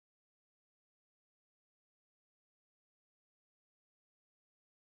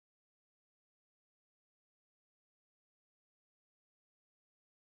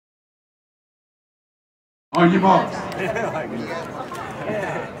On your marks. You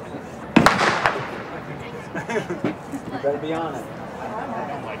better be on it.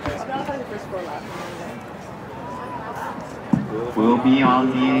 We'll be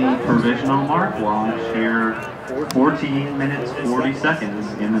on the provisional mark watch here. 14 minutes 40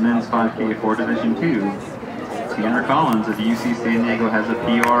 seconds in the men's 5K for Division 2. Tanner Collins of UC San Diego has a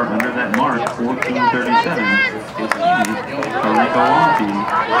PR under that mark, 14:37. His teammate, Rico Lonti,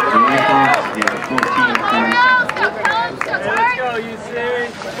 is 14:47. Let's go, UC!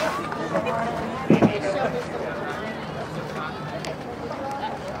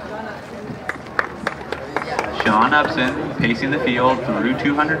 Sean Upson pacing the field through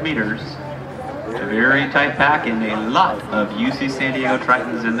 200 meters. A very tight pack and a lot of UC San Diego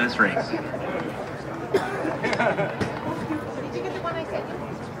Tritons in this race. Did you get the one I sent you?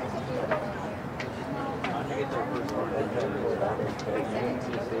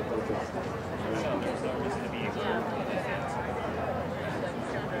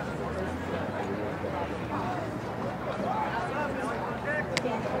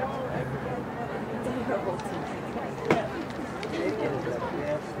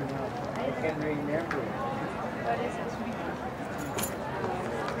 I can't remember.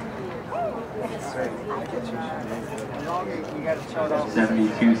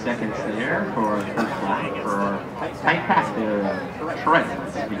 72 seconds there for our first lap for our tight pack there.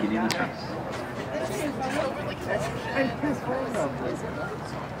 Tritons beginning this race.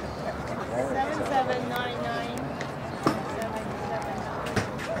 7799.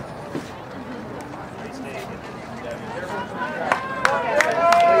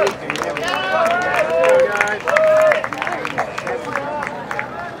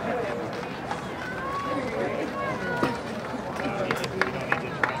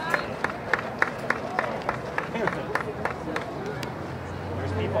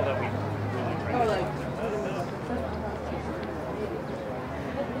 There's people that we really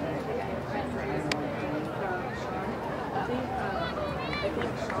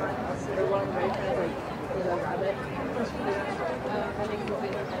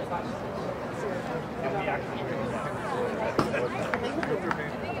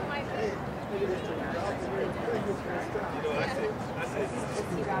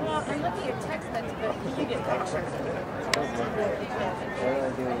Well, I'm looking at your text message, but you get pictures. That's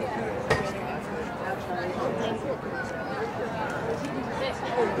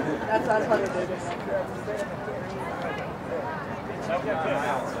what they're doing.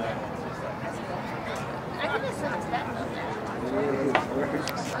 I think it's so that.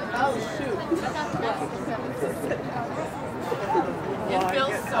 Oh, shoot. It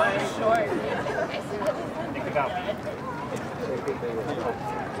feels so short. think about me.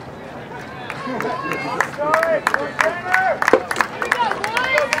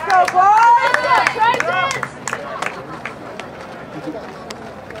 Let's go, boys!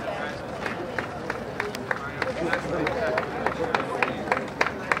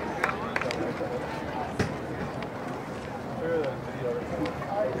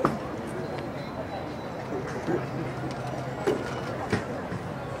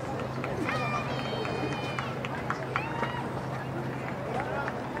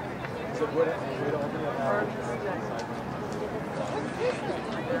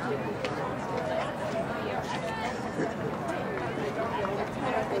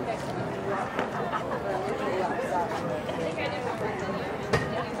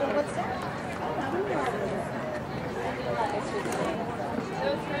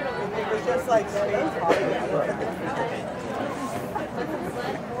 It's just like space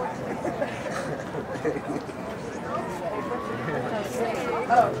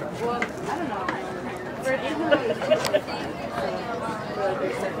Oh, well, I don't know. For an 800,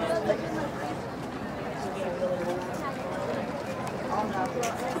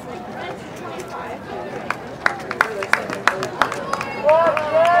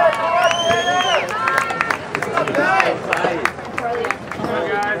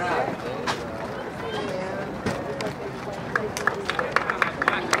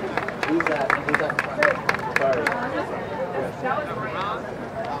 Who's that? Sorry.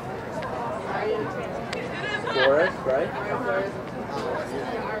 Forrest, right?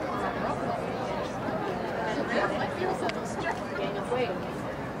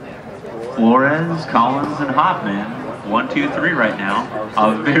 Flores, Collins, and Hoffman, 1, 2, 3 right now.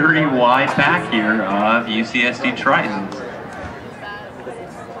 A very wide pack here of UCSD Tritons.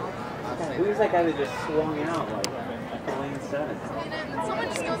 Who's that guy that just swung out like Elaine said? Someone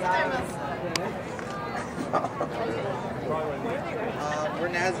just goes there with We're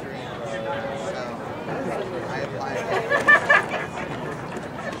Nazarene, so I applied.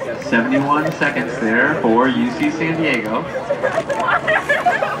 71 seconds there for UC San Diego.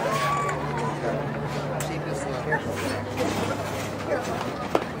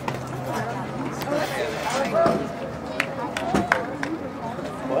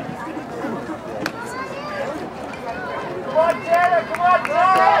 Come on, Tanner! Come on,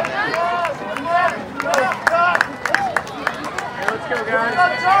 Tanner! Let's go, guys.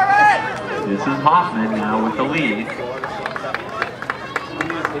 This is Hoffman now with the lead.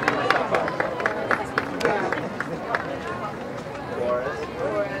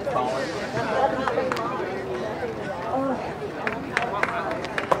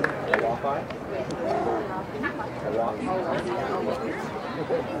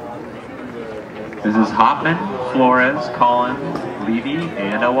 This is Hoffman, Flores, Collins, Levy,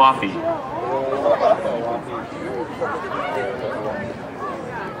 and Awafi.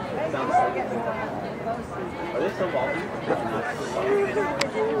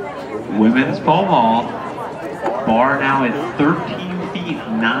 Women's pole vault, bar now at 13 feet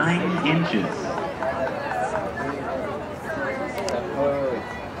 9 inches.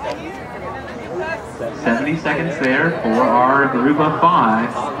 "70 seconds there for our group of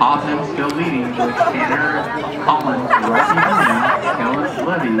 5. Hoffman still leading with Tanner, Collins right behind him. Kellens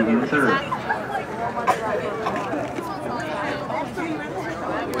Levy in third.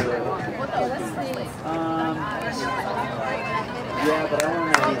 Yeah, but I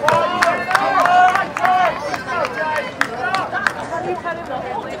don't know.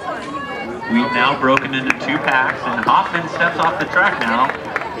 We've now broken into 2 packs, and Hoffman steps off the track now,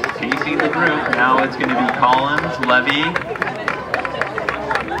 chasing the group. Now it's going to be Collins, Levy,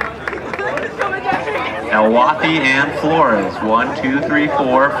 Elwathi, and Flores. 1, 2, 3,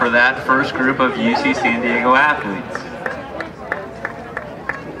 4 for that first group of UC San Diego athletes.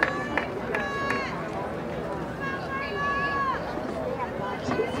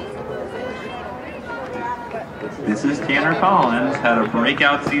 This is Tanner Collins, had a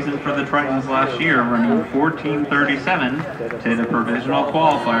breakout season for the Tritons last year, running 14:37 to the provisional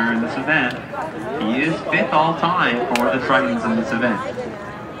qualifier in this event. He is 5th all time for the Tritons in this event.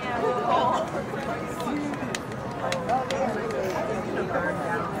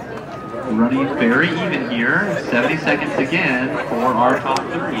 Running very even here, 70 seconds again for our top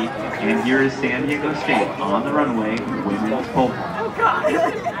 3. And here is San Diego State on the runway, women's pole vault. Oh God!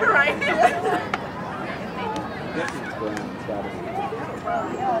 Right.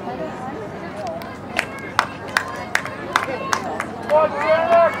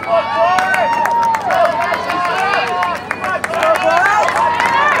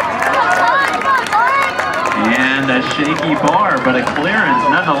 And a shaky bar, but a clearance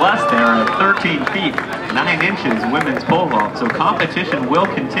nonetheless there at 13 feet 9 inches women's pole vault. So competition will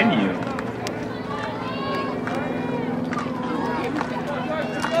continue.